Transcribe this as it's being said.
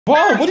Bro,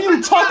 what are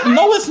you talking?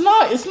 No, it's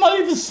not. It's not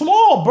even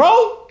small,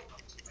 bro.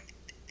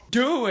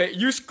 Do it.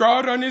 You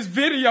scrolled on this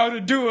video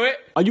to do it.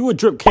 Are you a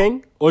drip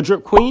king or a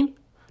drip queen?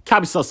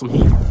 Copy yourself some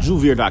heat.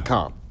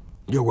 Joovier.com.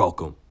 You're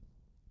welcome.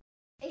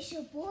 It's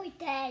your boy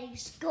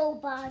Daddy's Go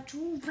by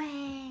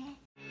Joovier.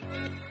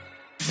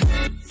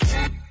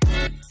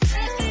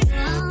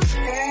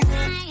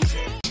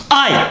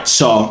 Alright,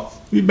 so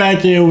we back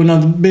here with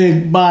another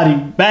big body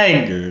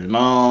banger. You know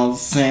what I'm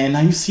saying?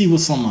 Now you see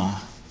what's on my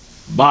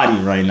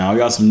body right now. We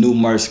got some new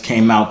merch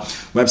came out.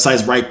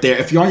 Website's right there.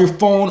 If you're on your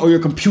phone or your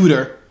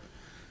computer,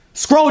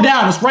 scroll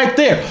down. It's right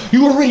there.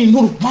 You already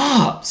know the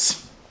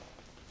vibes.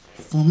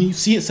 For me, you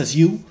see it says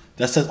you.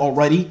 That says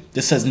already.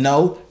 This says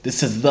no. This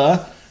says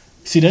the.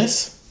 See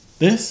this?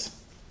 This?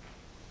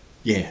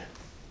 Yeah.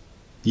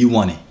 You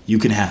want it. You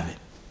can have it.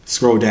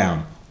 Scroll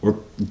down or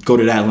go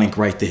to that link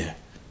right there.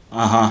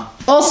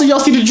 Also,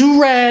 y'all see the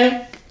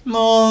Joovier. You know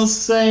what I'm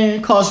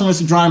saying? Caution risk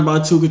of drying by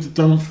 2, get the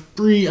thermal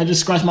free. I just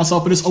scratched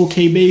myself, but it's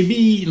okay, baby.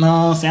 You know what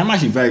I'm saying? I'm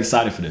actually very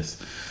excited for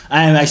this.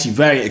 I am actually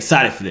very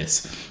excited for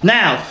this.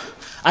 Now,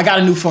 I got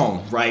a new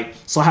phone, right?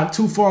 So I have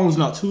two phones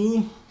now.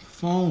 Two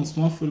phones,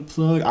 one for the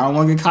plug. I don't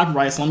want to get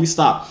copyright, so let me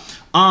stop.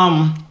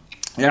 Yeah,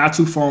 I got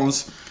two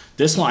phones.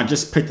 This one, I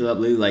just picked it up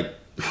literally like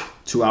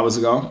 2 hours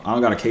ago. I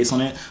don't got a case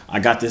on it. I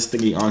got this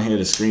thingy on here,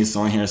 the screen's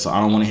on here, so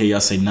I don't want to hear y'all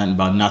say nothing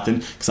about nothing,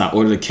 because I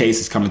ordered a case,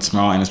 it's coming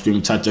tomorrow, and it's screen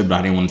protector, but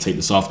I didn't want to take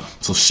this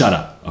off, so shut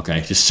up,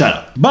 okay? Just shut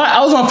up. But I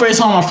was on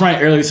FaceTime with my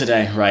friend earlier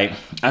today, right,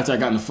 after I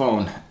got on the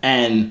phone,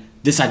 and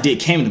this idea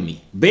came to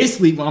me.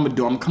 Basically, what I'm gonna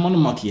do, I'm gonna come on the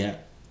Monkey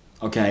app,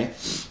 okay?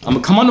 I'm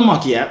gonna come on the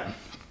Monkey app,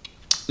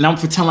 and I'm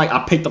gonna pretend like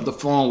I picked up the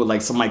phone with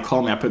like somebody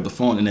called me, I picked up the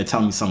phone, and they're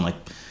telling me something like,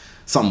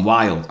 something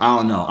wild. I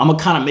don't know. I'm gonna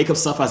kind of make up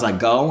stuff as I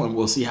go, and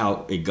we'll see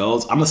how it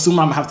goes. I'm assuming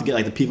I'm gonna have to get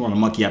like the people on the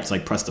Monkey app to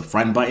like press the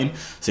friend button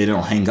so they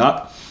don't hang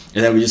up,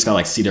 and then we just gotta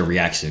like see their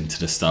reaction to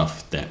the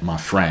stuff that my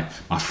friend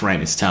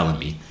is telling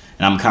me,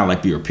 and I'm kind of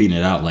like be repeating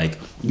it out like,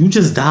 you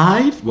just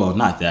died? Well,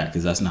 not that,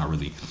 because that's not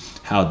really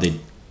how they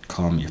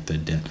call me if they're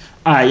dead.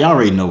 All right, y'all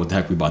already know what the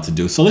heck we about to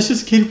do, so let's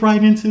just get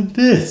right into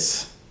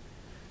this.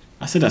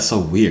 I said that's so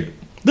weird.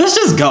 Let's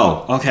just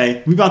go,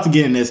 okay? We about to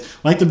get in this.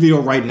 Like the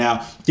video right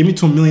now. Give me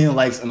to 1 million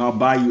likes and I'll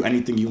buy you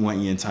anything you want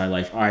in your entire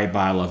life. All right,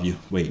 bye, I love you.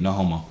 Wait, no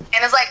homo.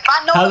 And it's like,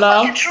 I know the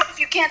fucking truth.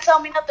 You can't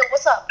tell me nothing.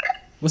 What's up?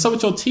 What's up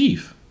with your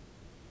teeth?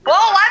 Whoa,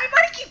 why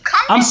everybody keep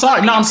coming? I'm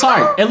sorry. No, I'm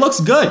sorry. It looks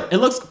good. It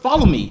looks,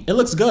 follow me. It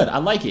looks good. I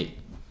like it.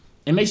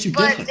 It makes you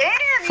different.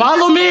 Damn,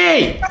 follow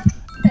me!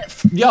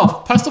 Yo,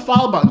 press the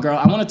follow button, girl.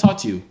 I want to talk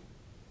to you.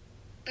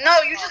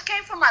 No, you just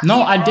came from my teeth.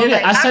 No, I did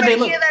it. Like, I said they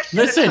look.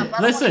 Listen. I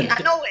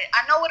know it.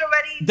 I know it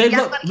already. They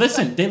look.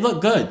 Listen, they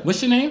look good.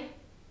 What's your name?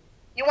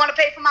 You want to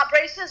pay for my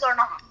braces or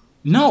not?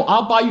 No,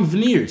 I'll buy you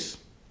veneers.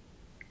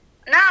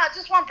 Nah, I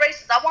just want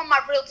braces. I want my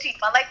real teeth.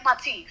 I like my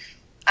teeth.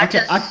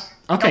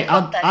 Okay,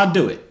 I'll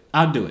do it.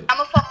 I'll do it. I'm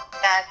a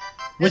fucking bad.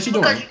 What you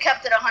doing? Because you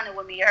kept it 100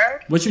 with me, you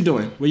heard? What you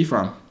doing? Where you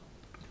from?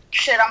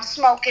 Shit, I'm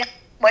smoking.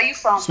 Where you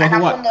from? Smoking and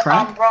I'm what? from the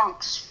Crack?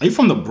 Bronx. Are you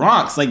from the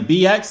Bronx? Like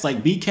BX?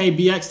 Like BK,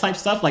 BX type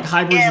stuff? Like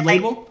Hybrids yeah,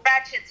 label? Like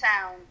Ratchet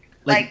Town.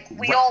 Like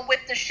we all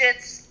with the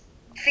shits.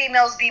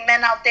 Females be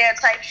men out there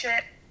type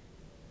shit.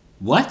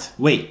 What?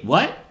 Wait,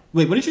 what?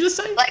 Wait, what did you just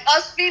say? Like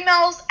us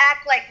females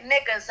act like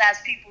niggas,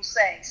 as people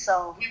say.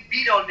 So we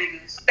beat on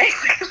niggas,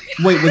 basically.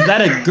 Wait, was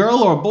that a girl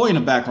or a boy in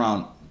the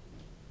background?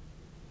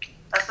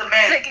 That's a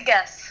man. Take a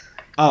guess.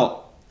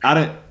 Oh, I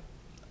didn't.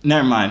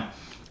 Never mind.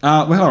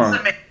 Wait, hold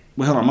on.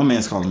 Wait, hold on. My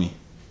man's calling me.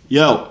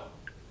 Yo.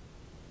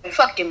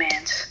 Fuck your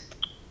mans.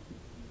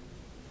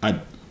 I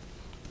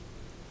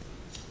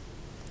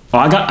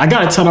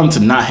gotta tell them to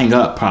not hang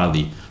up,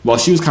 probably. Well,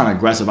 she was kind of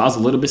aggressive. I was a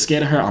little bit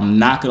scared of her. I'm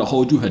not gonna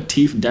hold you. Her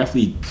teeth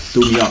definitely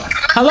threw me off.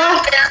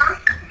 Hello?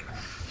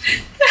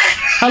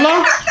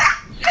 Hello?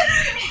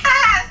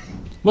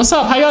 What's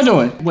up? How y'all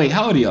doing? Wait,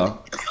 how old are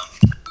y'all?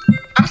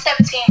 I'm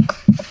 17.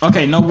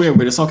 Okay, no weird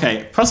with it. It's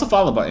okay. Press the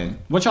follow button.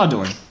 What y'all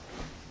doing?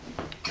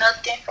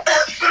 Nothing.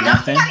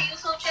 Nothing?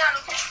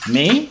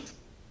 Me?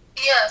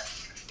 Yeah.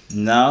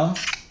 No.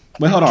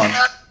 Wait, hold on.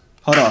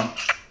 Hold on.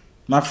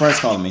 My friend's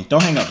calling me.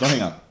 Don't hang up. Don't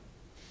hang up.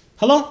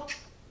 Hello?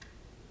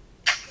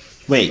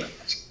 Wait.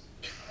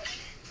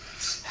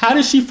 How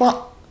did she find...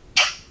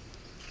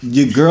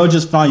 Your girl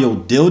just found your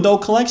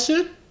dildo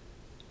collection?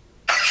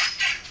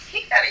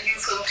 He got a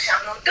YouTube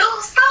channel.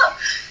 Dude, stop.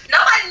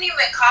 Nobody didn't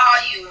even call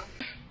you.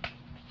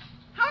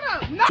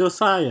 Hold on. No.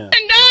 Josiah.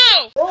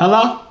 No.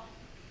 Hello?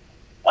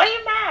 Why are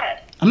you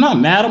mad? I'm not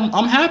mad.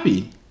 I'm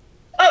happy.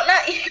 Oh,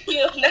 not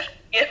you. Not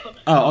you.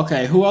 Oh,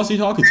 okay. Who else are you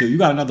talking to? You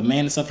got another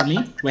man except for me?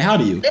 Wait, how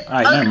do you? All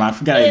right, never mind.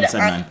 Forget I even said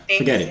nothing.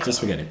 Forget it.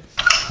 Just forget it.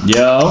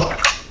 Yo.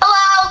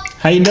 Hello.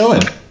 How you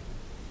doing?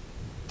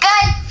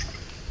 Good.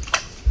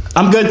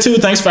 I'm good too.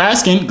 Thanks for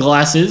asking.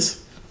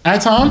 Glasses.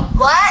 At Tom?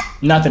 What?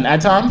 Nothing.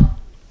 At Tom?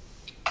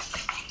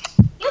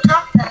 You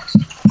talk fast.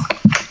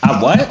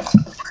 I what?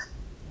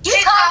 You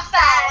talk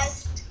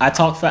fast. I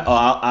talk fast. Oh,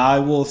 I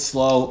will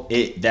slow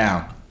it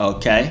down.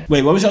 Okay.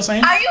 Wait, what was y'all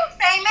saying? Are you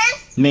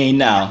famous? Me,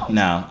 no.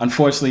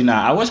 Unfortunately,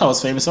 not. I wish I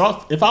was famous.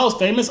 So if I was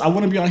famous, I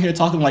wouldn't be on here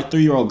talking like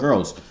 3-year-old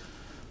girls.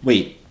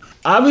 Wait.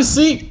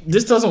 Obviously,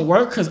 this doesn't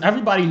work because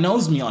everybody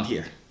knows me on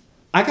here.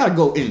 I gotta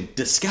go in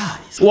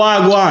disguise.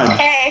 Wagwan.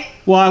 Hey.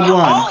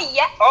 Wagwan. Oh,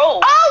 yeah.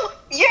 Oh,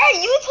 you're a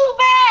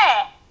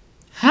YouTuber.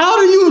 How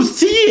do you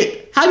see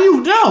it? How do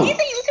you know? He's a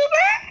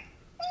YouTuber?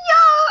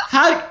 Yo.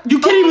 How you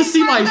can't even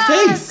see my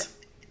face?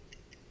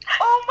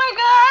 Oh my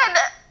god.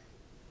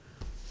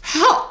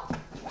 How?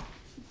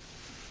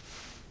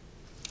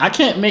 I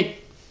can't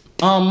make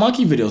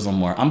monkey videos no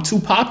more. I'm too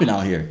popping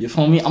out here. You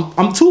feel me?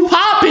 I'm too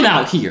popping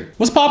out here.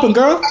 What's popping,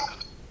 girl?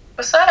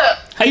 What's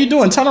up? How you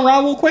doing? Turn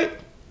around real quick.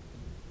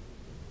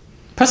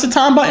 Press the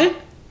time button.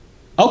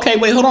 Okay,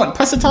 wait, hold on.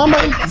 Press the time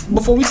button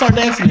before we start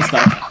dancing and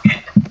stuff.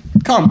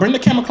 Come, bring the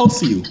camera close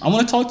to you. I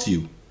want to talk to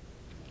you.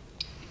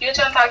 You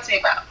trying to talk to me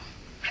about?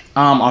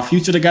 Our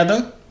future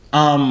together.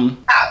 How?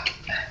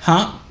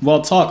 Huh?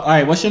 Well, talk. All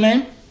right. What's your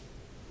name?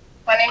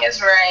 My name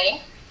is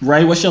Ray.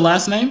 Ray. What's your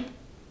last name?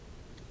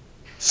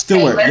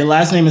 Stewart. Taylor. Your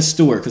last name is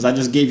Stewart because I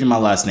just gave you my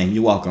last name.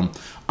 You're welcome.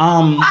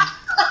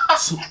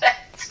 So,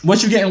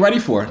 what you getting ready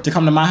for? To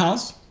come to my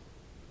house?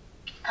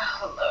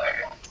 Oh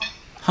Lord.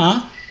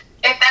 Huh?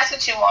 If that's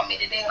what you want me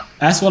to do.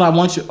 That's what I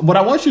want you. What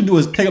I want you to do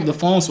is pick up the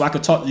phone so I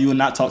could talk to you and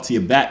not talk to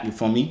your back. You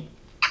feel me?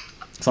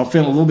 So I'm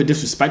feeling a little bit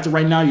disrespected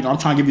right now. You know, I'm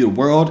trying to give you the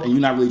world, and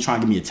you're not really trying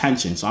to give me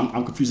attention. So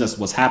I'm confused as to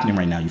what's happening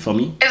right now. You feel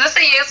me? Is this a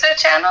YouTube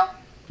channel?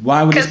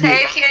 Why would this Because be?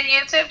 hey, to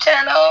your YouTube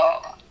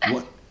channel.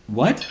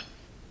 What?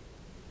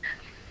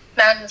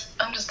 No,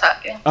 I'm just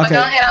talking. But Okay.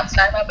 go ahead, I'm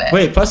sorry, my bad.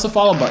 Wait, press the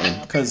follow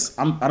button because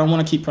I don't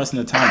want to keep pressing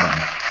the time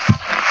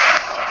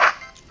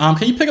button.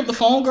 Can you pick up the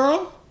phone,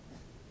 girl?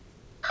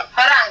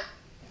 Hold on.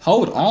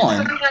 Hold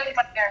on.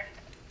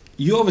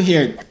 You over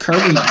here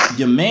curving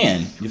your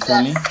man. You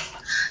feel me?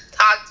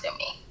 Talk to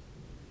me.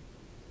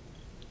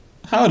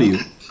 How old are you?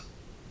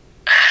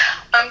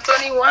 I'm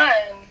 21.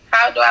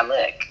 How do I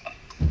look?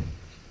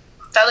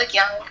 Do I look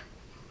young?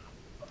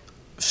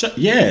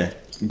 Yeah,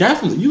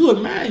 definitely. You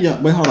look mad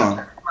young. Wait, hold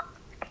on.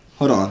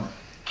 Hold on.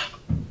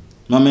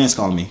 My man's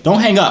calling me. Don't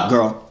hang up,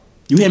 girl.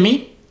 You hear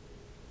me?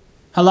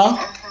 Hello?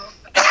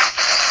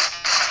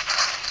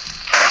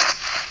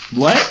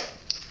 What?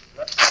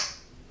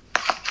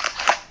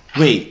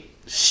 Wait,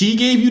 she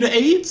gave you the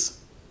AIDS?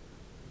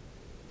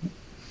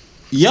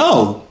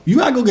 Yo, you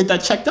gotta go get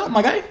that checked out,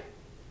 my guy.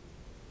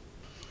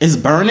 It's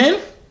burning?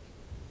 Ooh.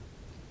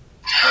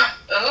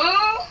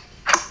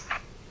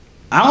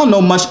 I don't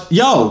know much.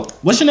 Yo,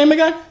 what's your name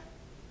again?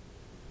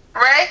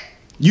 Ray?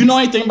 You know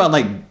anything about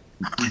like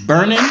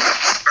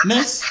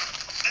burningness?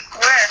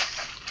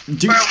 Where?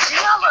 Do Bro,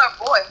 female or a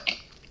boy?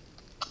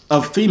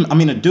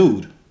 a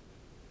dude.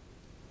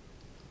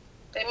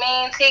 It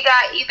means he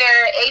got either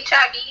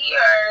HIV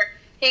or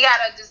he got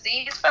a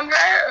disease from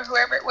her or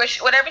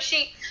whatever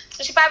she.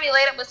 So she probably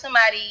laid up with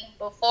somebody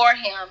before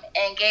him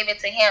and gave it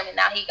to him, and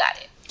now he got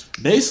it.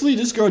 Basically,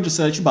 this girl just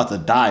said you about to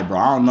die, bro.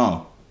 I don't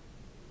know.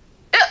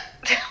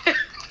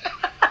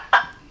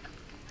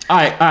 All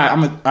right.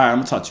 I'm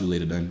gonna talk to you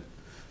later then.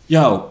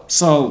 Yo,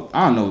 so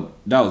I don't know.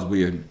 That was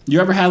weird. You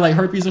ever had like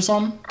herpes or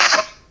something?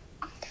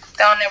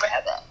 Don't never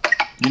have that.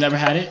 You never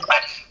had it?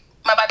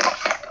 My body.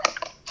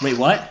 Wait,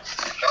 what?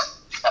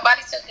 My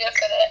body's too good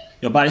for that.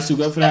 Your body's too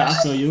good for that. I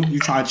feel you. You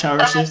trying to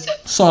cherish it.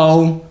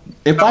 So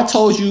if I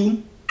told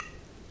you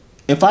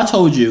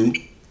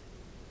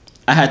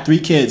I had 3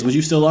 kids, would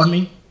you still love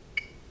me?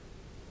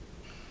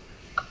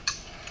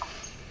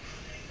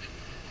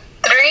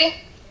 3.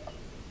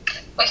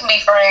 We can be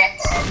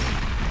friends.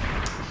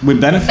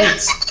 With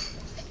benefits?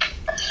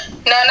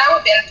 No, not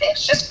with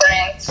benefits. Just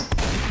friends.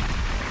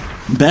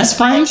 Best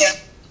friends?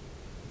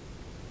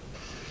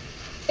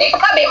 You could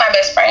probably be my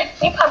best friend.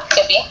 You probably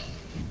could be.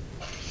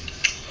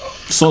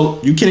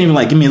 So you can't even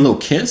like give me a little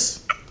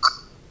kiss?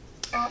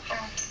 Because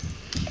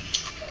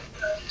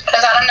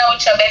I don't know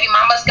what your baby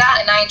mama's got,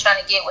 and I ain't trying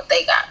to get what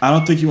they got. I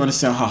don't think you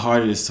understand how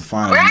hard it is to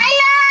find. Ryan!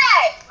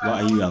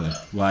 Why are you yelling?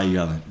 Why are you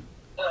yelling?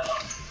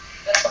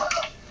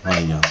 Why are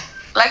you yelling?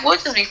 Like, we'll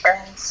just be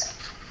friends.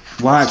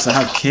 Why? Because I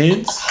have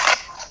kids?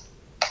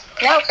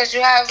 No, because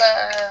you have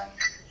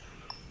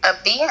a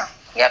BM.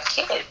 You have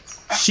kids.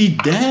 She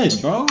dead,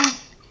 bro.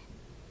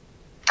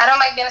 I don't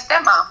like being a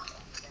stepmom.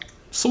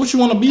 So what you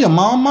want to be, a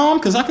mom?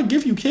 Because I could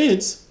give you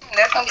kids.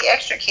 There's going to be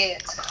extra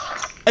kids.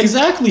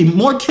 Exactly.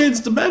 More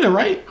kids, the better,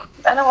 right?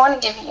 I don't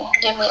want to give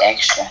me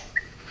extra.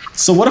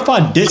 So what if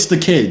I ditch the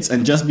kids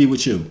and just be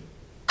with you?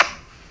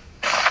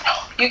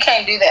 You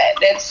can't do that.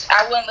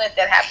 I wouldn't let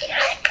that happen.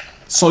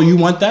 So you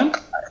want them?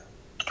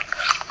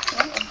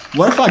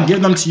 What if I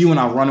give them to you and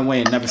I run away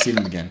and never see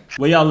them again?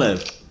 Where y'all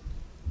live?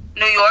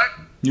 New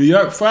York? New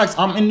York? Facts.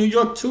 I'm in New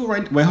York too,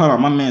 right? Wait, hold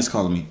on. My man's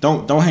calling me.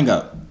 Don't hang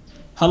up.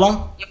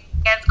 Hello? Your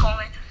man's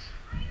calling?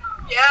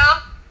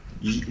 Yeah.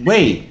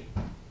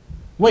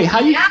 Wait, how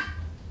you... Yeah.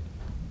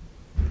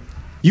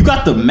 You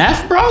got the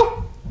meth,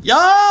 bro? Yo,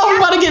 we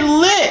about to get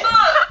lit.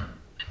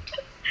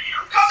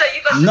 So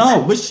you go.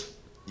 No,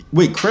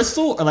 wait,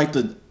 crystal or like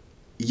the...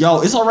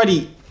 Yo, it's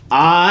already...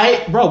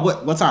 Bro,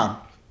 what time?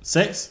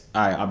 6?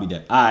 All right, I'll be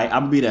there. All right,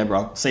 I'm gonna be there,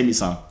 bro. Save me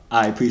some.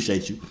 I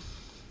appreciate you.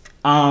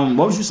 What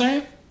was you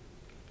saying?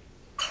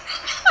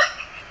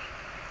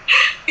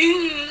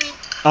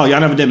 Oh, y'all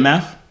never did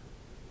meth?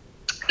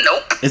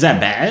 Nope. Is that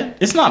bad?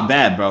 It's not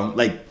bad, bro.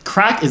 Like,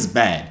 crack is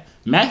bad.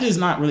 Meth is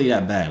not really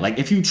that bad. Like,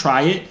 if you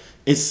try it,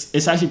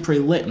 it's actually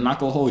pretty lit. I'm not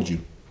gonna hold you.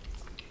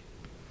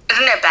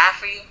 Isn't it bad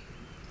for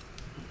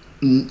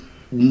you?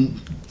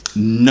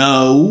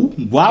 No.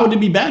 Why would it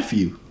be bad for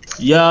you?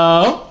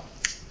 Yo.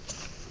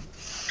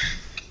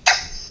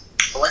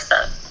 What's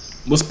up?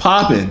 What's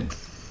poppin'?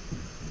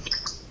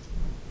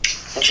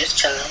 Just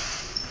chilling.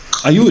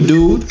 Are you a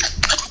dude?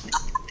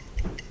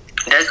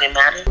 Doesn't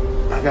matter.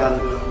 I gotta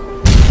go.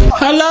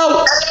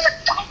 Hello.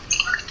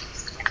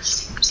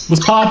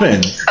 What's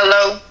poppin'?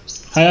 Hello.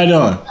 How y'all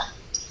doing?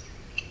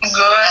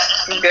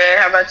 Good. Good.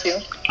 How about you?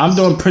 I'm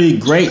doing pretty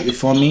great, you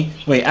feel me?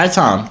 Wait, at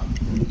time.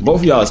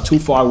 Both of y'all is too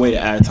far away to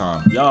add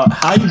time. Y'all,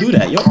 how you do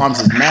that? Your arms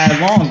is mad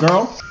long,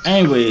 girl.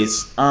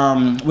 Anyways,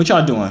 what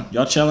y'all doing?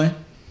 Y'all chilling?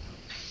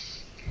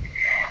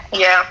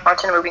 Yeah,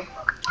 watching a movie.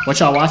 What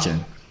y'all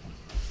watching?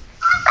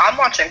 I'm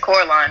watching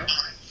Coraline.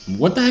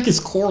 What the heck is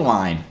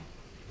Coraline?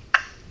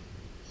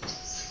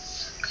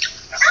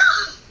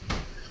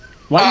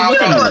 Why are you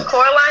looking You know at what it?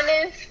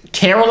 Coraline is?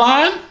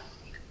 Caroline?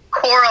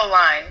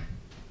 Coraline.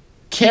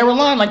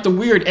 Caroline, like the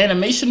weird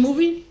animation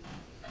movie?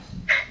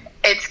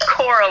 It's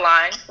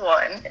Coraline.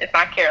 One. It's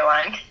not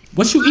Caroline.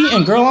 What you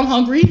eating, girl? I'm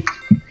hungry.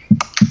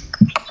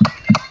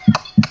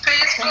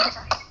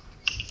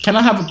 Can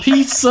I have a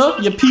pizza?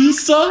 Your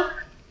pizza?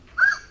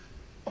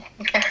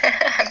 You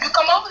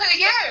come over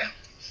here, yeah.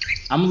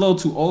 I'm a little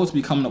too old to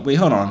be coming up. Wait,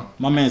 hold on.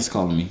 My man's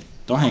calling me.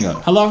 Don't hang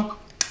up. Hello?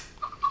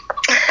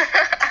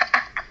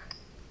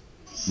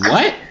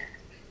 What?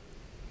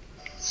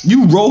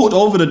 You rolled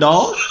over the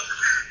dog?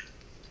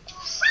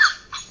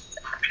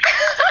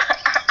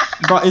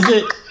 Bro, is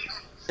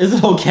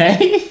it okay?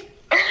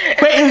 Wait,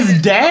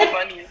 it's dead?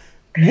 Funny.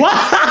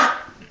 What?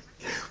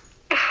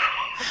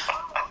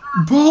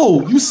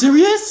 Bro, you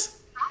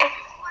serious?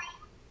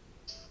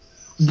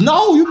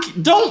 No, you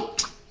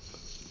don't.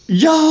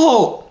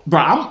 Yo,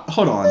 bro,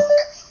 hold on.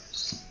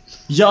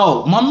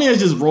 Yo, my man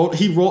just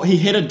he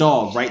hit a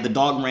dog, right? The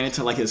dog ran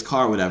into like his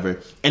car or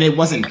whatever, and it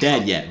wasn't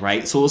dead yet,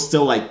 right? So it was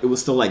still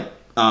like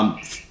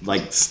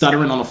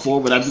stuttering on the floor,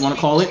 whatever you want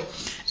to call it.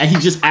 And he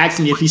just asked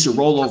me if he should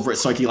roll over it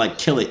so I can like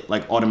kill it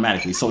like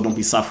automatically, so it don't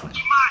be suffering.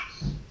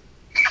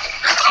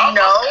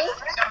 No.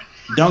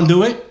 Don't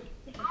do it.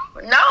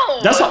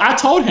 No. That's what I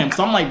told him.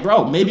 So I'm like,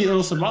 bro, maybe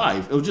it'll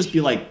survive. It'll just be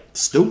like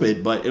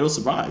stupid, but it'll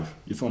survive.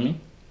 You feel me?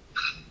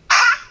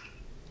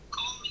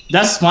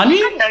 That's funny?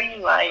 I know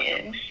you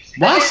lying.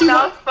 Why is she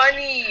not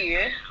funny?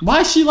 Why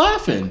is she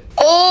laughing?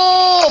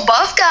 Oh,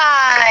 buff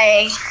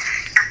guy.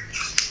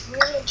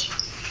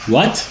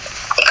 What?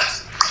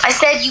 I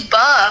said you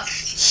buff.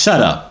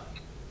 Shut up.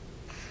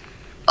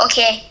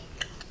 Okay.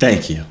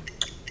 Thank you.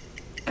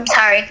 I'm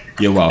sorry.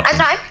 You're welcome.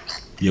 That's fine.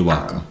 You're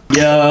welcome.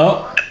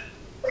 Yo.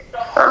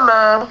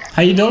 Hello.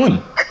 How you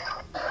doing?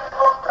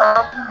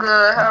 I'm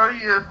good. How are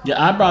you? Your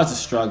eyebrows are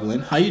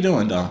struggling. How you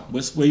doing, though?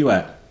 Where you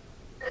at?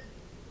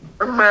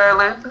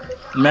 Maryland.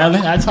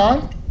 Maryland at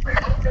time?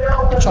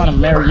 I'm trying to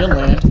marry your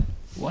land.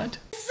 What?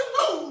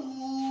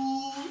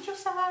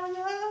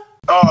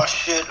 Oh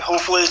shit,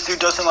 hopefully this dude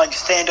doesn't like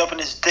stand up and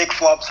his dick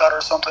flops out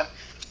or something.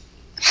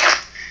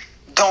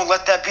 Don't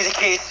let that be the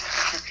case.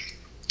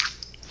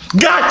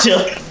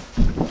 Gotcha!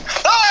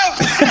 Oh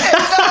shit,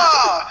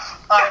 no!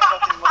 I'm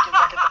fucking looking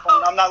back at the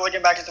phone. I'm not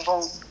looking back at the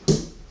phone.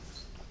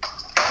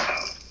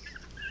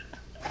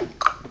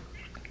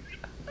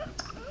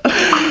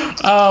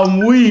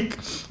 I'm weak.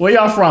 Where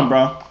y'all from,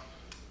 bro?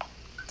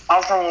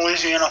 I'm from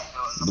Louisiana.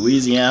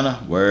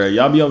 Louisiana? Where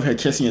y'all be over here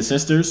kissing your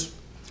sisters?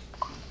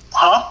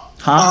 Huh?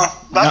 Huh?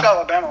 That's No.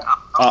 Alabama.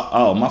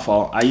 Oh, my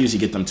fault. I usually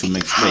get them two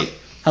mixed. Wait.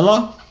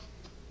 Hello?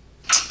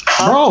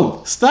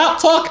 Bro, stop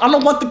talking. I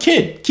don't want the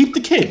kid. Keep the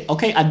kid,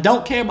 okay? I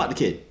don't care about the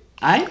kid.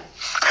 Alright?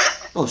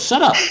 Bro,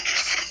 shut up.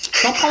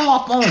 Stop calling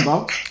off phone,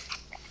 bro.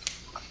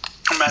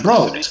 Man,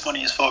 Bro. this dude's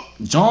funny as fuck.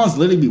 John's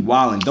literally be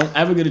wilding. Don't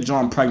ever get a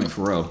John pregnant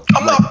for real.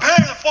 I'm not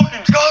paying the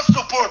fucking child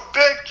support,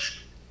 bitch!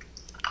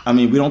 I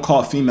mean, we don't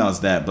call females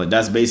that, but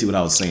that's basically what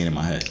I was saying in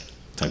my head.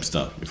 Type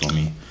stuff, you feel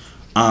me?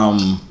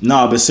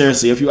 No, but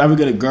seriously, if you ever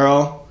get a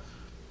girl,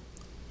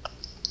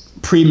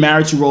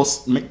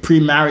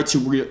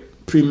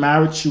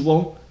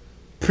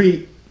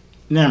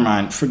 never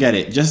mind, forget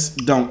it. Just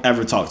don't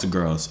ever talk to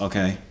girls,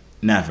 okay?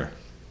 Never.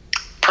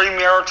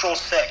 Premarital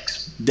sex.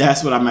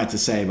 That's what I meant to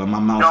say, but my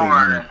mouth Don't ain't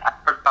worry, in it. I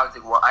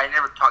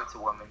never talked to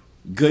women.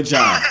 Good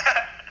job.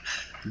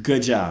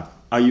 Good job.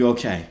 Are you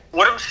okay?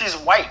 What if she's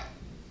white?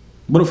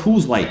 What if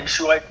who's white? Is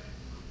she like?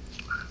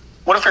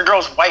 What if your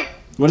girl's white?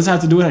 What does that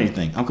have to do with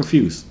anything? I'm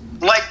confused.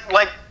 Like,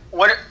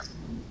 what?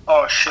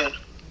 Oh shit!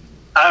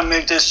 I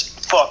make this.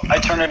 Fuck! I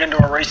turn it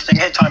into a race thing.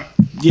 Hit time.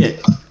 Yeah,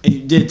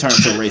 it did turn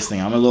into a race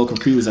thing. I'm a little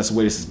confused as to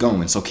where this is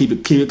going. So keep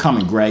it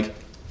coming, Greg.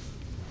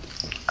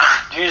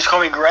 Do you just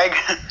call me Greg?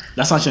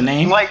 That's not your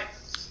name? Like,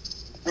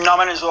 no,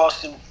 my name's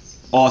Austin.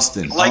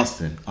 Austin. Like-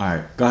 Austin. All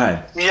right, go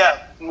ahead.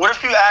 Yeah. What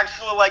if you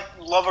actually like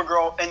love a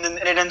girl and then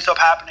it ends up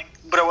happening,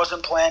 but it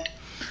wasn't planned?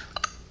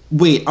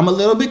 Wait, I'm a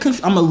little bit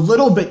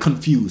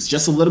confused.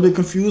 Just a little bit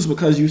confused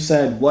because you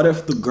said, what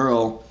if the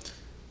girl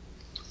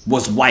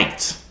was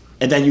white?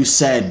 And then you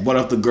said, what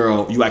if the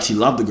girl, you actually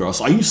love the girl?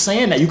 So are you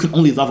saying that you can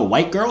only love a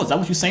white girl? Is that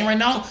what you're saying right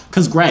now?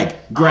 Because Greg,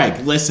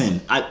 listen,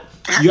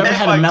 you ever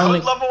had a melanin?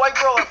 If I could love a white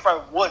girl, if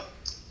I would.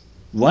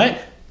 What?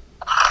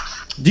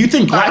 Do you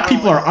think black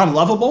people are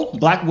unlovable?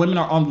 Black women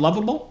are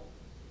unlovable?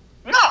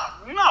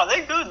 No,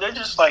 they good. They're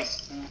just like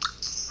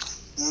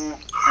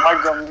white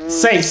girl.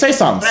 Say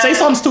something. Say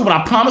something stupid.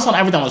 I promise on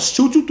everything. I'm gonna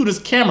shoot you through this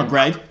camera,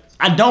 Greg.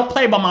 I don't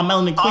play by my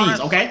melanin queens,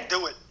 Honestly, okay?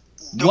 Do it.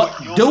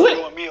 What? You'll Do it?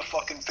 doing me a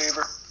fucking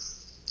favor.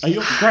 Are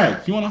you,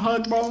 Greg? You want a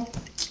hug, bro?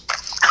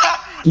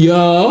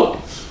 Yo,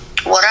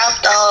 What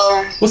up,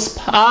 though? what's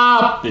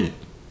poppin'?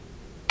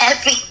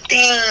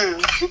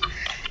 Everything.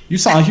 You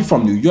sound like you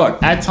from New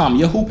York. At time,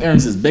 your hoop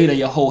earrings is bigger than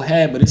your whole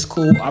head, but it's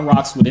cool. I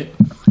rocks with it.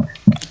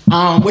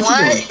 What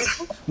you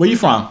doing? Where you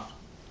from?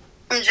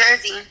 From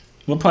Jersey.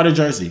 What part of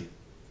Jersey?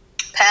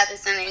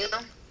 Patterson, and you?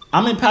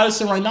 I'm in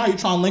Patterson right now. You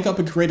trying to link up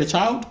and create a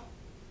child?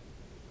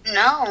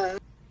 No.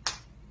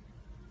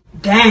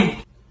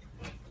 Dang.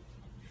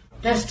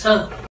 That's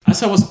tough. I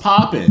said, what's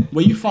poppin'?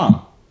 Where you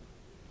from?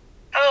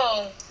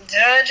 Oh,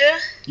 Georgia?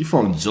 You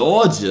from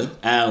Georgia?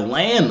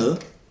 Atlanta?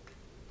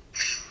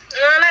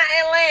 No, not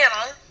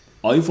Atlanta.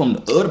 Are you from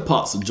the other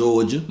parts of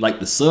Georgia? Like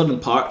the southern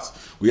parts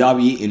where y'all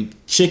be eating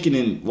chicken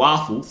and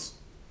waffles?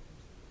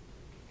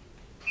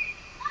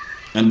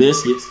 And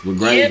biscuits with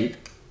gravy?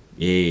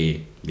 Yeah.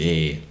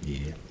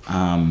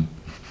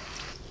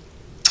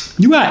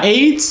 You got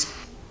AIDS?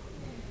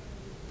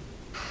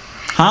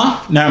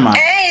 Huh? Never mind.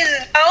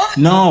 Eggs, no?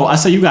 No, I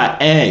said you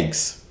got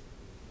eggs.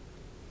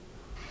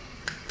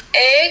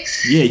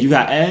 Eggs? Yeah, you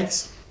got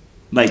eggs?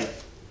 Like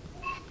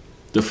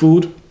the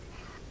food?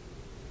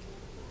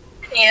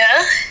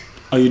 Yeah.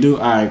 Oh, you do?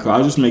 Alright, cool. I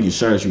was just making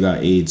sure that you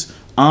got AIDS.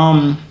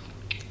 You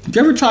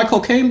ever tried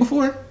cocaine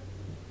before?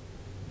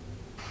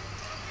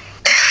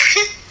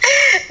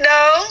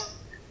 No.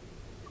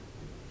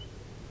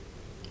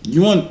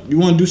 You want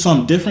to do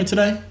something different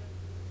today?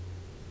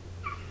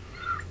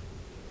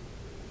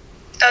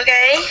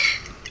 Okay.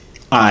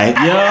 Alright,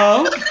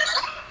 yo.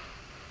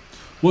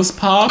 What's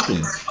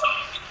poppin'?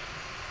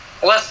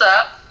 What's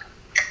up?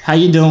 How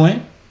you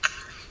doing?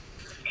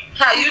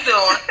 How you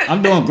doing?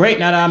 I'm doing great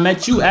now that I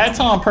met you. Add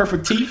on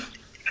perfect teeth.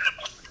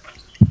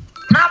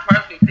 Not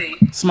perfect, T.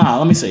 Smile,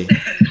 let me see.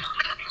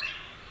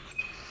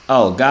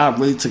 Oh, God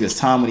really took his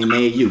time when he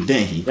made you,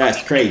 didn't he?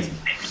 That's crazy.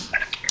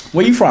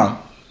 Where you from?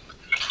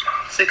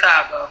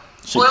 Chicago.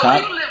 Chicago? Where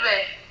you live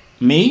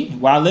at? Me?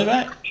 Where I live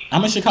at?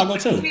 I'm in Chicago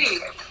too. Me.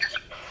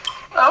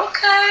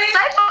 Okay.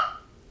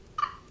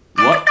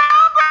 What?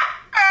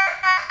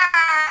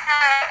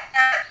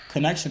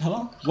 Connection,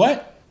 hello?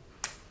 What?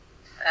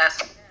 That's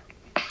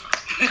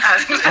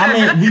I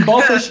mean, we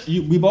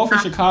both in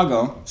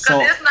Chicago, so.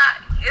 Cause it's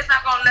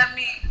not gonna let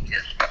me.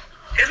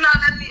 It's not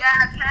letting me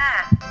add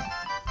time.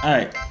 All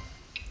right.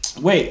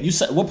 Wait, you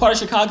said what part of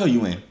Chicago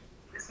you in?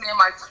 It's me and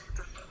my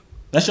sister.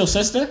 That's your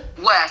sister?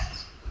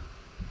 West.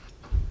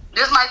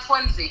 This is my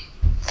twinsy.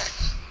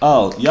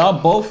 Oh, y'all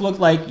both look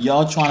like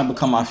y'all trying to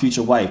become my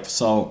future wife.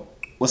 So,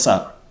 what's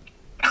up?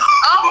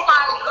 Oh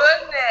my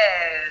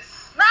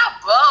goodness.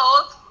 Not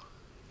both.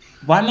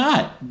 Why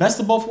not? Best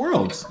of both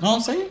worlds. Know what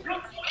I'm saying?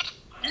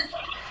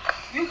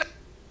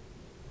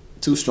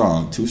 Too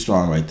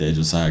strong right there.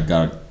 Just I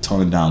gotta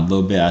tone it down a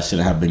little bit. I should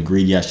have been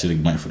greedy. I should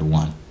have went for the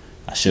one.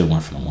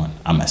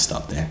 I messed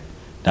up there.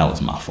 That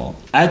was my fault.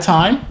 At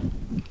time.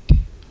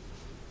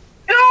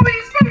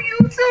 He's from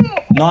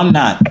YouTube. No, I'm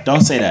not.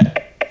 Don't say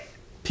that.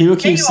 People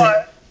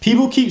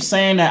keep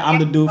saying that I'm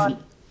the dude from.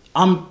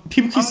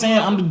 People keep saying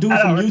I'm the dude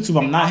from YouTube.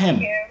 I'm not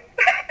him.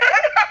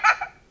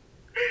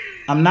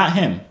 I'm not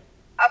him.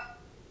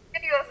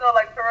 Videos though,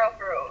 like for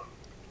real.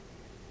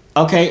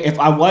 Okay, if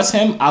I was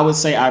him, I would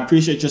say I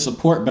appreciate your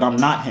support, but I'm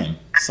not him.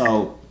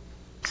 So,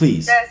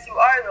 please. Yes, you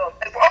are though.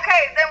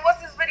 Okay, then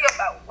what's this video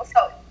about? What's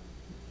up?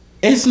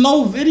 It's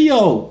no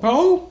video,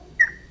 bro.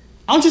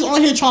 I'm just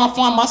on here trying to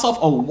find myself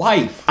a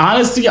wife.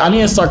 Honestly, I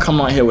need to start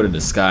coming on here with a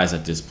disguise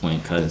at this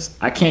point, because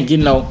I can't get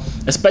no,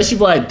 especially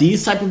for like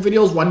these type of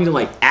videos where I need to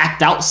like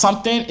act out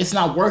something. It's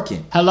not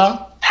working.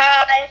 Hello?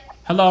 Hi.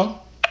 Hello?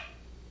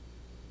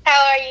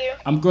 How are you?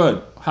 I'm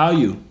good. How are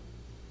you?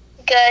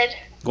 Good.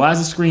 Why is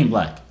the screen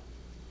black?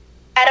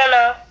 I don't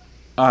know.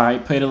 All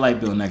right, pay the light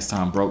bill next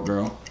time, broke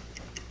girl.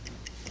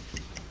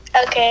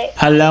 Okay.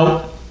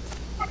 Hello?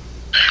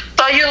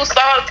 So you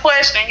start a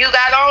question. You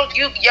got on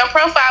your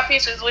profile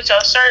pictures with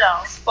your shirt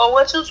on. But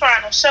what you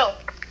trying to show?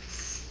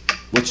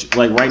 What,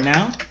 like right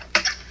now?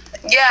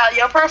 Yeah,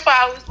 your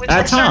profile is with your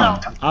At shirt time.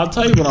 on. I'll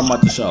tell you what I'm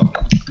about to show.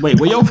 Wait,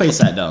 where your face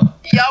at though?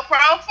 Your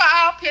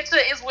profile picture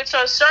is with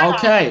your shirt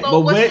Okay, on. So but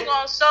what where, you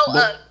gonna show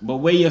us? but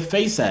where your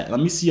face at? Let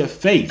me see your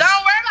face. Don't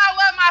worry about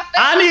what my face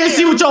I need to is.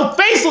 see what your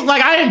face look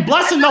like. I ain't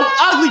blessing no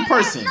ugly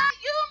person. You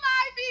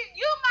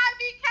might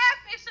be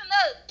catfishing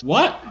us.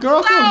 What,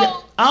 girlfriend?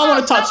 So, I don't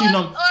want to talk to you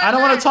no. I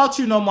don't want to talk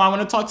to you no more. I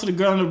want to talk to the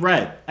girl in the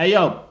red. Hey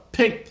yo,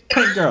 pink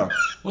girl.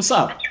 What's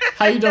up?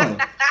 How you doing?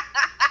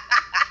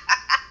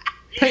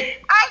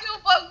 Pink. I give a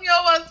fuck if you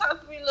don't want to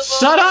talk to me, little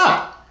Shut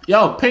up.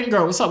 Yo, pink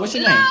girl. What's up? What's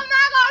your No, name? I'm not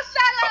gonna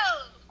shut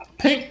up.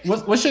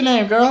 Pink. What's your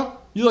name,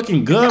 girl? You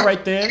looking good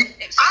right there. I'm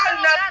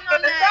not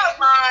gonna tell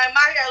mine.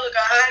 My hair look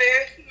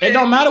honey. It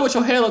don't matter what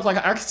your hair look like.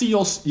 I can see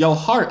your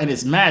heart and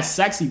it's mad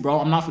sexy, bro.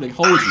 I'm not gonna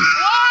hold you. Boy,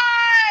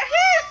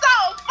 he's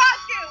so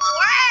fucking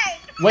whack.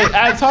 Wait,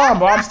 add time,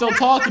 bro. I'm still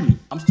talking to you.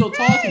 I'm still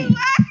talking to you.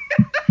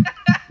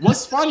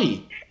 What's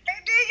funny?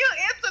 And then you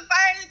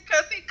entertain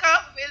because he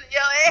complimented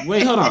your ass.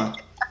 Wait, hold on.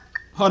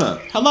 Hold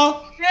up.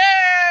 Hello?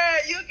 Yeah,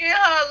 you get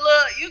her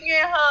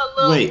a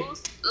little Wait.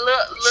 boost.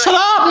 Look. Shut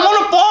up! I'm on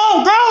the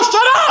phone, girl.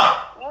 Shut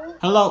up.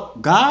 Hello,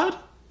 God?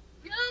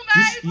 You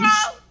made bro.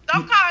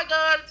 Don't call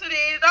God to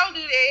this. Don't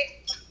do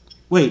that.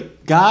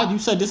 Wait, God? You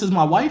said this is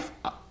my wife?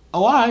 Oh,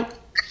 all right.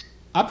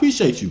 I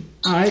appreciate you.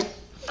 All right.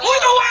 Move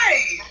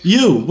away.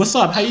 You, what's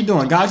up? How you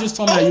doing? God just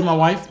told me that you're my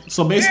wife.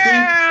 So basically,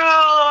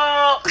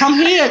 Girl. come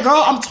here,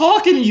 girl. I'm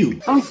talking to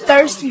you. I'm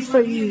thirsty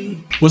for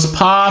you. What's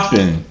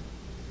poppin'?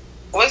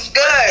 What's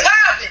good?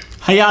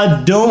 How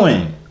y'all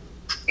doing?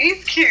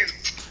 He's cute.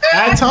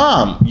 At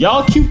Tom,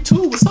 y'all cute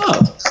too. What's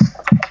up?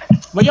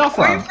 Where y'all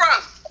from? Where you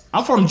from?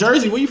 I'm from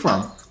Jersey. Where you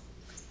from?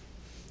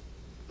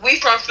 We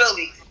from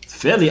Philly.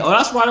 Philly. Oh,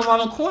 that's right around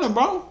the corner,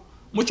 bro.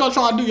 What y'all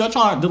trying to do? Y'all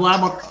trying to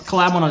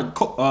collab on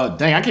a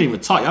dang, I can't even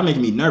talk. Y'all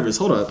making me nervous.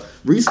 Hold up.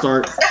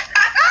 Restart.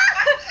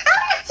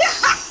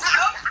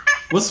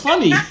 What's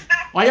funny?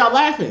 Why y'all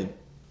laughing?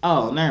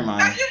 Oh, never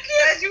mind.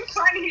 You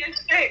funny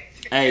as shit.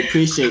 Hey,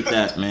 appreciate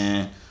that,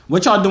 man.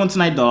 What y'all doing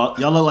tonight, dog?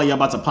 Y'all look like y'all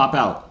about to pop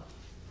out.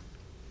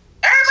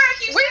 Everybody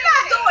keeps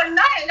not doing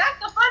nothing. That's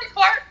the funny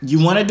part. You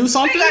want to do We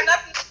something? got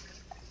nothing.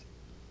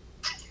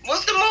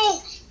 What's the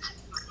move?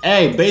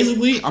 Hey,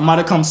 basically, I'm about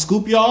to come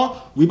scoop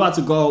y'all. We about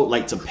to go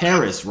like to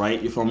Paris,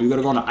 right? You feel me? We're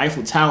gonna go on the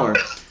Eiffel Tower,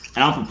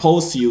 and I'll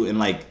propose to you. And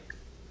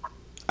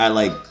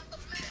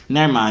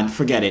never mind,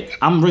 forget it.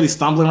 I'm really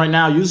stumbling right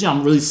now. Usually,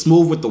 I'm really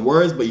smooth with the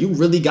words, but you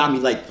really got me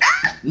like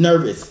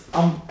nervous.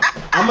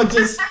 I'ma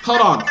just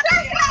hold on.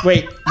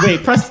 Wait,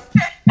 press.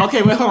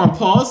 Okay, wait, hold on,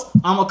 pause.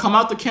 I'm gonna come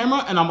out the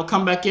camera and I'm gonna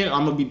come back in.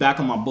 I'm gonna be back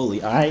on my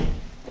bully. All right.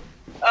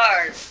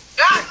 Alright.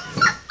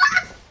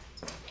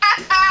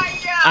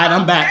 All right,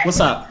 I'm back. What's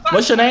up?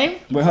 What's your name?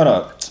 Wait, hold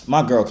up.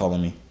 My girl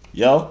calling me.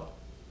 Yo.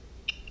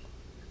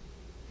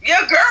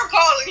 Your girl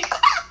calling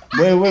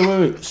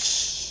you. Wait.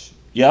 Shh.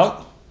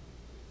 Yo.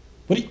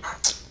 What are you?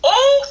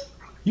 Oh.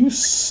 You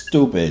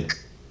stupid.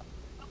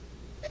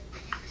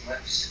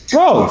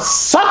 Bro,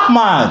 suck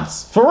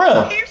mines. For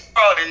real. He's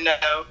probably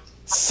no.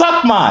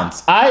 Suck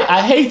mines.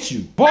 I hate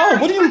you. Bro,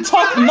 what are you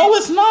talking? No,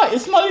 it's not.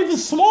 It's not even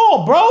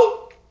small,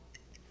 bro.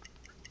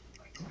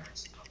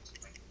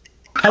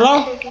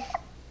 Hello?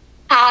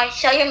 Hi,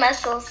 show your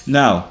muscles.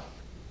 No.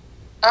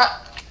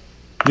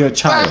 You're a No,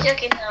 child. I'm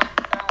joking. No.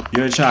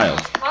 You're a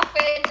child. My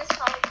friend just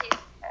told me to.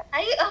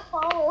 How you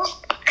unfollow?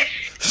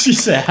 She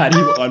said, how do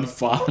you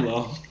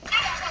unfollow?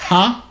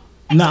 Huh?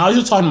 No, I was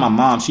just talking to my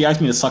mom. She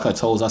asked me to suck her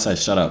toes. I said,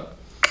 shut up.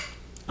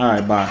 All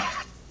right, bye.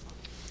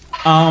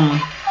 You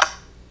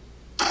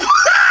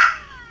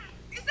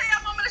say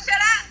your mama to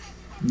shut up?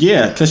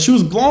 Yeah, because she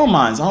was blowing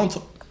mines. I don't... I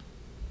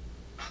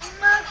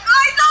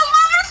know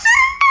mama to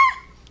shut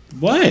up.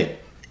 What?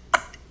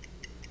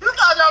 You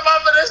told your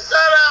mama to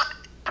shut up.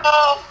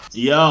 Oh.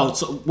 Yo,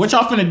 so what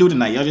y'all finna do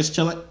tonight? Y'all just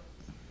chilling?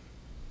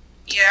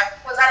 Yeah.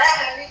 Was that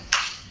heavy?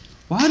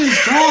 Why does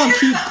John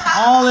keep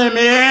calling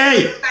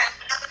me?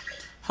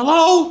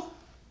 Hello?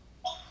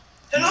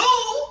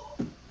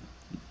 Hello?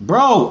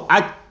 Bro,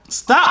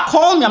 stop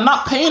calling me. I'm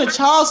not paying the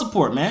child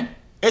support, man.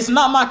 It's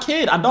not my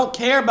kid. I don't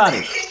care about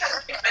it.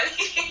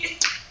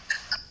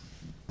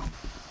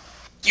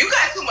 You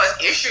got too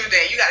much issue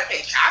there. You gotta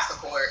pay child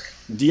support.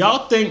 Do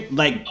y'all think,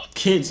 like,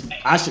 kids,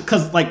 I should,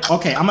 cause, like,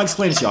 okay, I'm gonna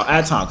explain this to y'all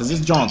at time, cause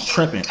this John's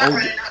tripping.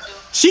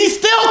 She's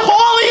still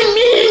calling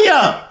me!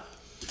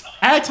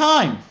 At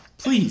time,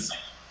 please.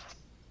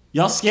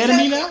 Y'all scared of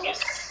me now?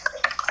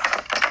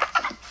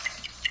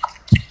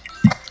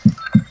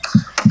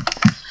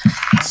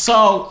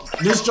 So,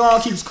 this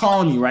John keeps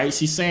calling me, right?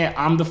 She's saying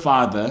I'm the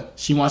father.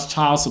 She wants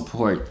child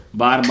support.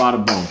 Bada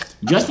bada boom.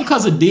 Just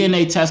because a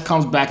DNA test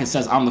comes back and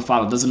says I'm the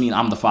father doesn't mean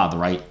I'm the father,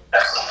 right?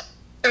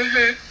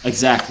 Mm-hmm.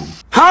 Exactly.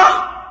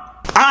 Huh?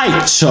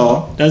 Alright,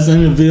 y'all. That's the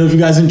end of the video. If you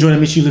guys enjoyed it,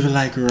 make sure you leave a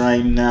like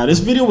right now. This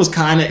video was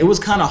kind of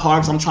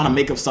hard because I'm trying to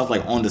make up stuff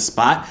like on the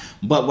spot.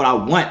 But what I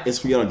want is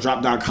for y'all to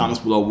drop down comments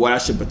below what I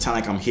should pretend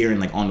like I'm hearing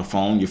like on the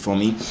phone, you feel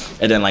me?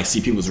 And then like see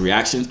people's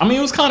reactions. I mean,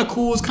 it was kind of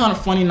cool. It was kind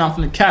of funny, not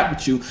from the cat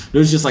with you. It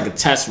was just like a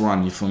test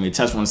run, you feel me? A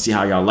test run to see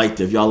how y'all liked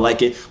it. If y'all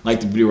like it,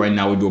 like the video right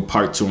now, we'll do a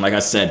part 2. And like I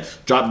said,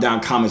 drop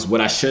down comments what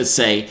I should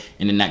say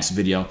in the next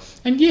video.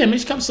 And yeah, make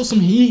sure you come show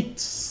some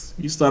heat.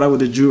 You start out with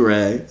the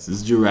Joovier. It's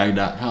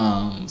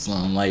joorag.com. So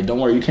I'm like, don't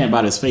worry, you can't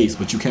buy this face,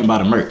 but you can buy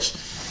the merch.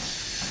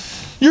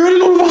 You already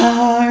know the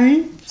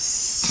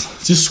vibes.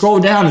 Just scroll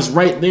down. It's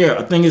right there.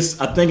 I think it's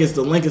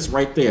the link is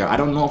right there. I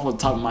don't know off the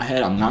top of my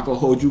head. I'm not gonna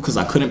hold you because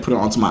I couldn't put it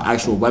onto my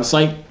actual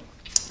website.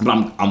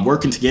 But I'm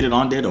working to get it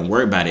on there. Don't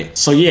worry about it.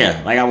 So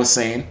yeah, like I was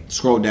saying,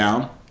 scroll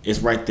down. It's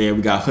right there.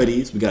 We got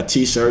hoodies. We got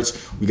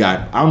t-shirts. We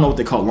got, I don't know what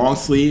they call, long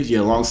sleeves.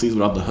 Yeah, long sleeves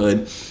without the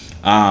hood.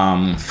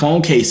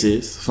 Phone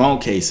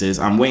cases.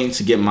 I'm waiting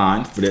to get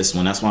mine for this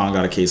one. That's why I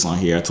got a case on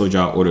here. I told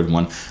y'all I ordered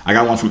one. I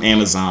got one from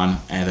Amazon,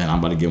 and then I'm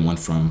about to get one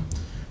from,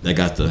 that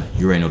got the,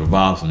 you already know the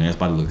vibes on there. It's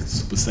about to look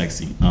super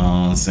sexy. You know what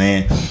I'm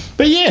saying?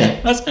 But yeah,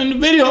 that's in the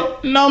video.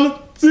 And I'm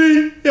gonna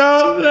see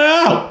y'all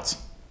out.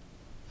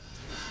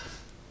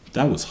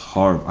 That was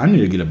horrible. I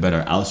need to get a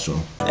better outro.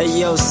 Hey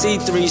yo,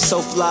 C3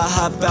 so fly,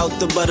 hop out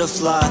the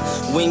butterfly.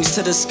 Wings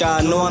to the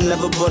sky, no I'm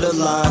never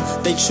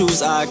borderline. They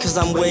choose I, cause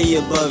I'm way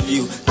above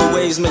you. The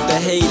waves make the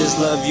haters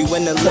love you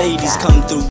when the ladies come through.